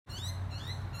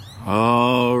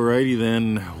Alrighty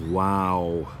then.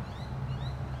 Wow.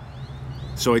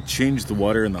 So I changed the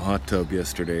water in the hot tub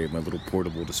yesterday, my little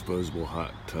portable disposable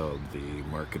hot tub. The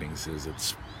marketing says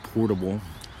it's portable.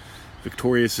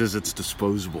 Victoria says it's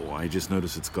disposable. I just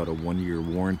noticed it's got a 1-year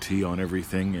warranty on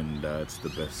everything, and it's the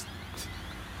best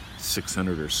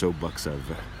 600 or so bucks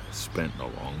I've spent in a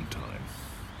long time.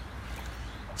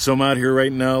 So I'm out here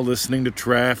right now listening to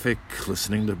traffic,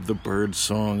 listening to the bird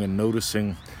song, and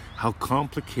noticing how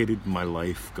complicated my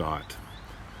life got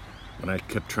when I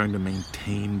kept trying to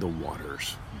maintain the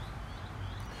waters.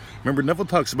 Remember, Neville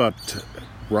talks about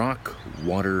rock,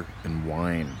 water, and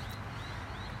wine.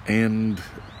 And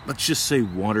let's just say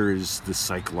water is the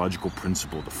psychological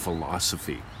principle, the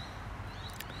philosophy.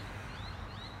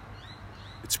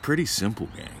 It's pretty simple,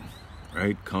 gang,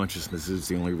 right? Consciousness is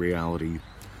the only reality.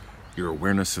 Your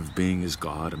awareness of being is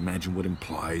God. Imagine what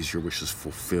implies your wish is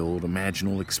fulfilled.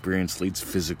 Imaginal experience leads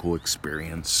physical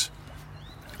experience.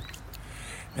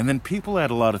 And then people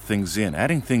add a lot of things in.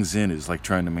 Adding things in is like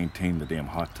trying to maintain the damn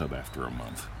hot tub after a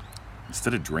month.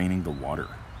 Instead of draining the water.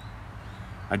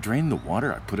 I drain the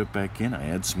water, I put it back in, I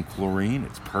add some chlorine,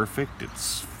 it's perfect,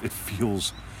 it's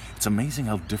amazing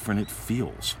how different it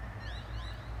feels.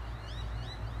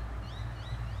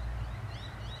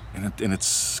 And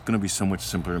it's going to be so much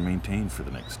simpler to maintain for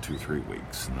the next 2-3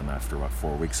 weeks. And then after about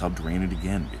 4 weeks, I'll drain it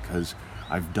again because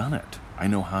I've done it. I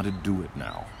know how to do it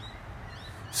now.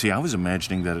 See, I was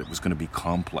imagining that it was going to be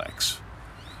complex,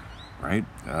 right?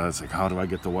 It's like, how do I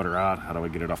get the water out? How do I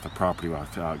get it off the property? How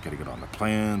do I get it on the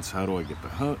plants? How do I get the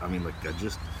hook? I mean,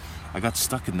 I got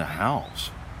stuck in the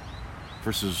house.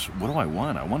 Versus, what do I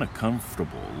want? I want a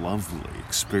comfortable, lovely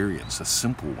experience, a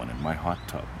simple one in my hot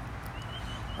tub,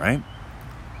 right?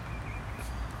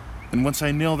 And once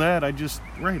I nail that,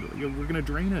 we're going to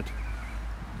drain it.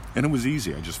 And it was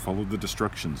easy. I just followed the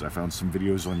instructions. I found some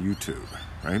videos on YouTube,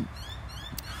 right?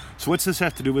 So what's this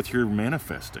have to do with your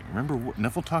manifesting? Remember,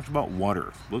 Neville talked about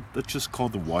water. Let's just call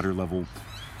the water level.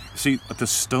 See, at the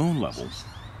stone level,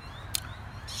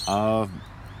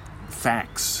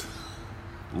 facts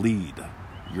lead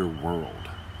your world.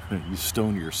 You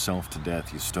stone yourself to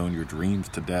death. You stone your dreams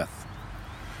to death.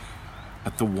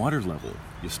 At the water level,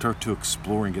 you start to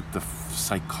explore and get the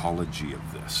psychology of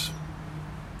this.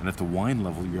 And at the wine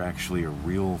level, you're actually a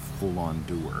real full-on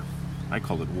doer. I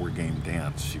call it War Game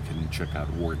Dance. You can check out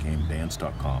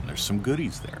wargamedance.com. There's some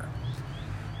goodies there.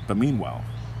 But meanwhile,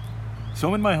 so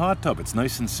I'm in my hot tub. It's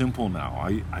nice and simple now.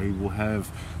 I will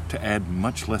have to add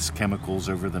much less chemicals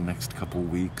over the next couple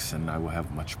weeks, and I will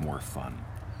have much more fun.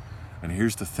 And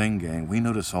here's the thing, gang. We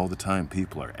notice all the time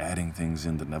people are adding things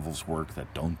into Neville's work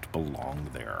that don't belong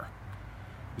there.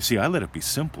 You see, I let it be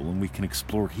simple, and we can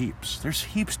explore heaps. There's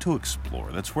heaps to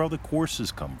explore. That's where all the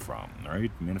courses come from,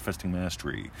 right? Manifesting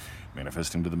Mastery,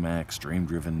 Manifesting to the Max,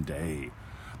 Dream-Driven Day.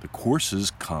 The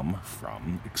courses come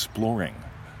from exploring.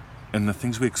 And the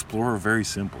things we explore are very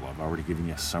simple. I've already given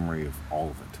you a summary of all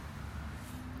of it.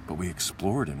 But we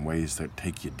explore it in ways that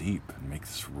take you deep and make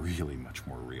this really much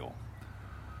more real.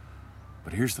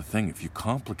 But here's the thing, if you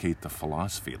complicate the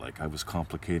philosophy like I was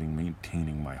complicating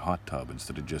maintaining my hot tub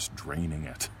instead of just draining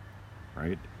it,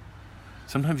 right?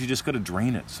 Sometimes you just got to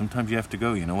drain it. Sometimes you have to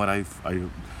go, you know what,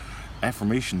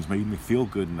 affirmations made me feel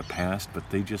good in the past, but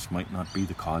they just might not be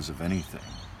the cause of anything.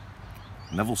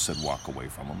 Neville said walk away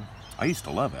from them. I used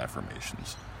to love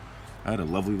affirmations. I had a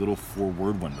lovely little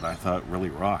 4-word one that I thought really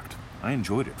rocked. I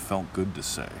enjoyed it, felt good to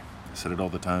say. I said it all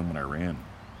the time when I ran.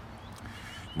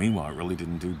 Meanwhile, it really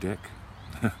didn't do dick.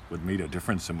 What made a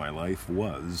difference in my life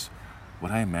was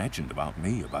what I imagined about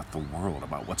me, about the world,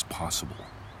 about what's possible,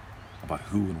 about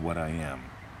who and what I am.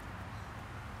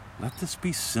 Let this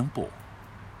be simple.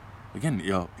 Again,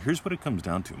 here's what it comes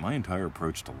down to. My entire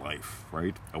approach to life,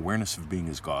 right? Awareness of being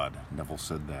is God. Neville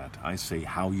said that. I say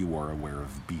how you are aware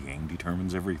of being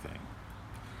determines everything.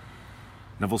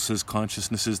 Neville says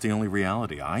consciousness is the only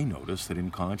reality. I notice that in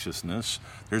consciousness,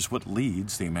 there's what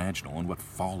leads, the imaginal, and what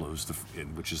follows,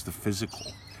 which is the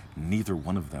physical. Neither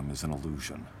one of them is an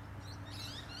illusion.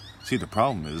 See, the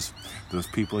problem is, those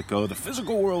people that go, the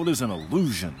physical world is an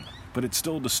illusion, but it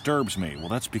still disturbs me. Well,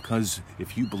 that's because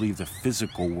if you believe the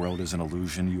physical world is an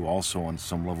illusion, you also on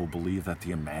some level believe that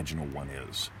the imaginal one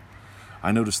is.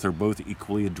 I notice they're both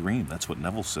equally a dream. That's what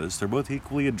Neville says. They're both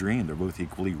equally a dream. They're both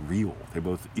equally real. They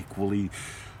both equally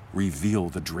reveal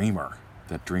the dreamer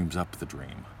that dreams up the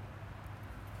dream.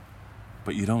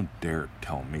 But you don't dare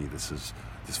tell me this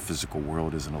physical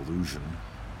world is an illusion.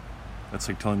 That's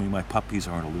like telling me my puppies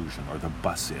are an illusion or the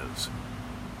bus is.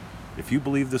 If you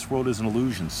believe this world is an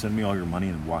illusion, send me all your money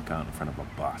and walk out in front of a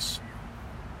bus.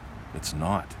 It's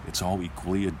not. It's all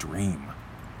equally a dream.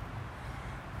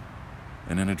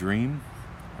 And in a dream,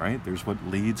 right, there's what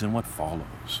leads and what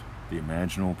follows. The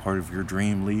imaginal part of your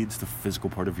dream leads, the physical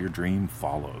part of your dream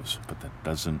follows, but that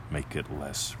doesn't make it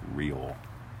less real.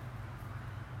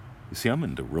 You see, I'm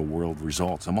into real-world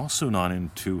results. I'm also not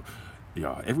into,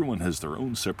 everyone has their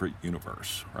own separate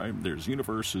universe, right? There's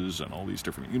universes and all these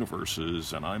different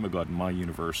universes, and I'm a god in my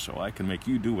universe, so I can make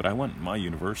you do what I want in my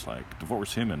universe, like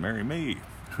divorce him and marry me.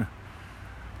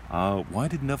 Why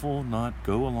did Neville not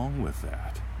go along with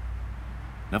that?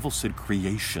 Neville said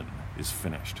creation is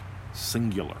finished.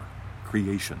 Singular.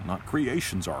 Creation. Not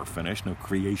creations are finished. No,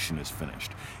 creation is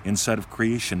finished. Inside of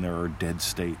creation, there are dead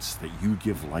states that you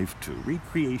give life to. Read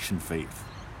Creation Faith.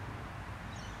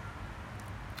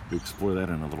 We explore that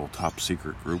in a little top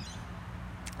secret group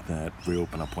that we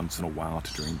open up once in a while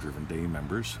to Dream Driven Day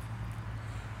members.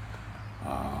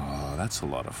 That's a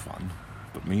lot of fun.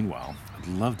 But meanwhile, I'd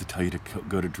love to tell you to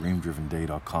go to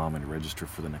DreamDrivenDay.com and register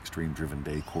for the next Dream Driven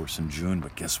Day course in June.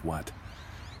 But guess what?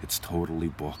 It's totally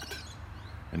booked.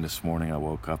 And this morning I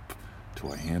woke up to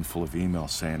a handful of emails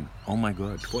saying, oh my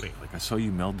God, Twoody, I saw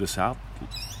you mailed this out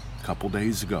a couple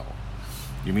days ago.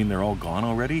 You mean they're all gone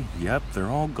already? Yep, they're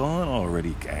all gone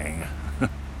already, gang.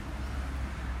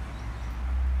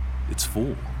 It's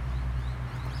full.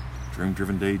 Dream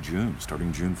Driven Day June,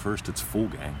 starting June 1st, it's full,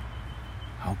 gang.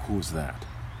 How cool is that?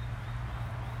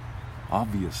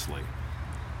 Obviously,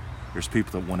 there's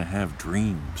people that want to have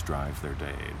dreams drive their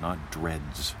day, not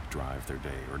dreads drive their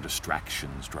day, or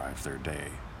distractions drive their day.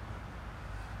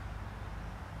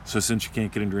 So since you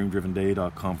can't get in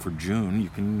DreamDrivenDay.com for June, you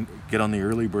can get on the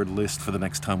early bird list for the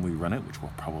next time we run it, which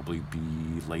will probably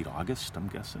be late August, I'm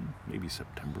guessing, maybe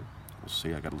September. We'll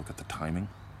see, I gotta look at the timing.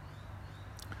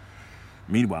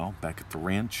 Meanwhile, back at the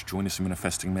ranch, join us at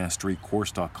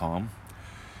ManifestingMasteryCourse.com.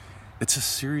 It's a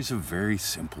series of very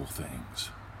simple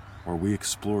things where we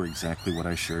explore exactly what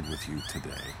I shared with you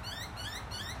today.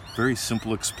 Very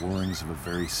simple explorings of a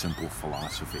very simple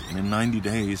philosophy. And in 90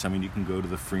 days, you can go to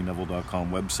the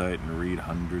FreeNeville.com website and read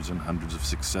hundreds and hundreds of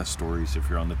success stories. If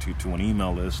you're on the 221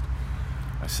 email list,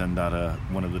 I send out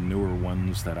one of the newer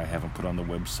ones that I haven't put on the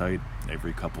website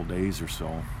every couple days or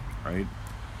so, right?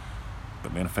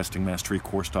 But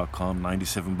ManifestingMasteryCourse.com,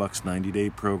 $97, 90-day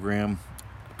program.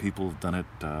 People have done it.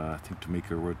 I think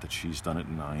Tamika wrote that she's done it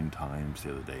 9 times the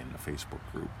other day in the Facebook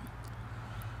group.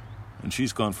 And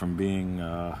she's gone from being,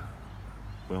 an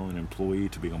employee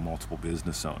to being a multiple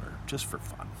business owner, just for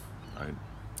fun, right?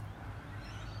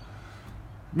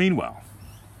 Meanwhile,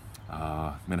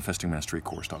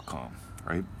 ManifestingMasteryCourse.com,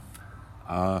 right?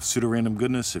 Pseudo-random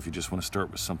goodness, if you just want to start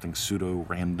with something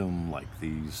pseudo-random like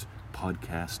these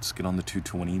podcasts, get on the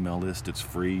 221 email list. It's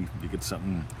free. You get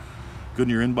something good in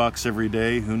your inbox every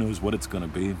day. Who knows what it's going to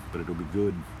be, but it'll be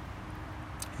good.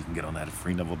 You can get on that at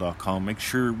FreeNeville.com. Make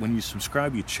sure when you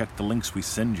subscribe, you check the links we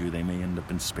send you. They may end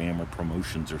up in spam or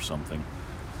promotions or something.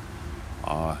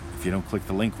 If you don't click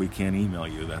the link, we can't email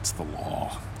you. That's the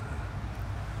law.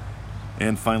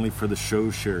 And finally, for the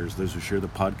show shares, those who share the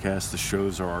podcast, the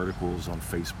shows, our articles on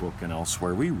Facebook and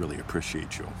elsewhere, we really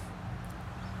appreciate you.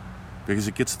 Because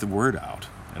it gets the word out.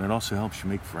 And it also helps you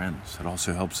make friends. It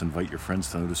also helps invite your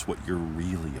friends to notice what you're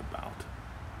really about.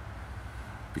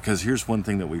 Because here's one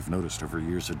thing that we've noticed over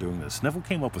years of doing this. Neville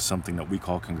came up with something that we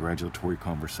call congratulatory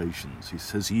conversations. He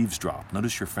says, eavesdrop.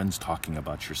 Notice your friends talking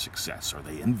about your success. Are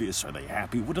they envious? Are they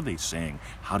happy? What are they saying?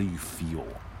 How do you feel?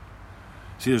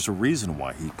 See, there's a reason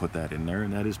why he put that in there,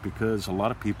 and that is because a lot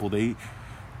of people, they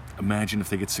imagine if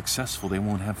they get successful, they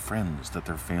won't have friends, that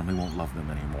their family won't love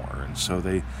them anymore. And so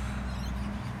they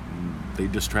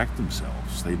distract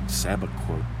themselves. They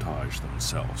sabotage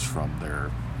themselves from their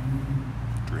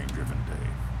dream-driven day,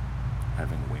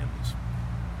 having wins.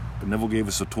 But Neville gave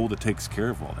us a tool that takes care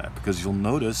of all that, because you'll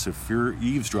notice if you're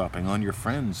eavesdropping on your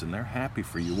friends and they're happy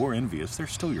for you or envious, they're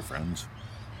still your friends.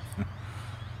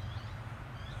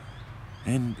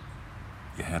 And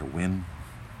you had a win.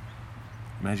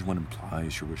 Imagine what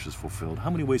implies your wish is fulfilled. How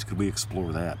many ways could we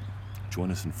explore that? Join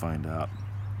us and find out.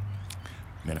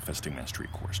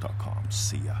 ManifestingMasteryCourse.com.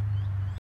 See ya.